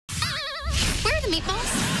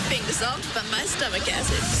meatballs. Being dissolved by my stomach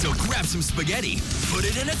acid. So grab some spaghetti, put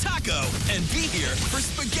it in a taco, and be here for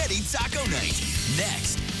Spaghetti Taco Night.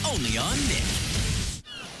 Next, only on Nick.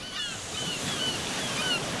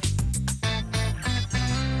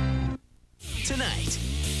 Tonight,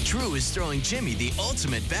 Drew is throwing Jimmy the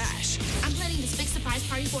ultimate bash. I'm planning this big surprise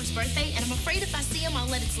party for his birthday, and I'm afraid if I see him, I'll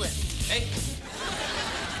let it slip. Hey.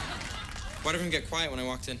 Why'd everyone get quiet when I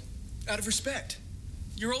walked in? Out of respect.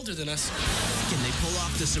 You're older than us. Can they pull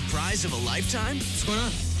off the surprise of a lifetime? What's going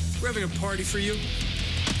on? We're having a party for you.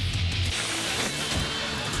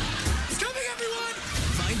 It's coming, everyone!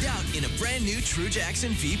 Find out in a brand new True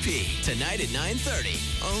Jackson VP. Tonight at 9:30,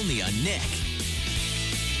 only on Nick.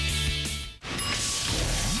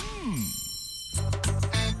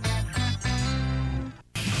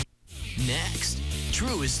 Next,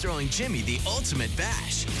 Drew is throwing Jimmy the ultimate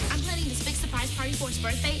bash. I'm planning this big surprise party for his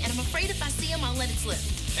birthday, and I'm afraid if I see him, I'll let it slip.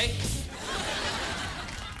 Hey.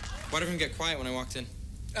 Why'd everyone get quiet when I walked in?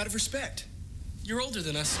 Out of respect. You're older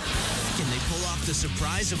than us. Can they pull off the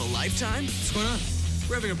surprise of a lifetime? What's going on?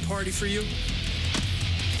 We're having a party for you.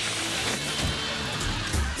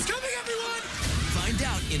 It's coming, everyone! Find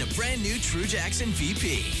out in a brand new True Jackson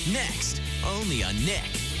VP. Next, only on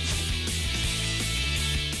Nick.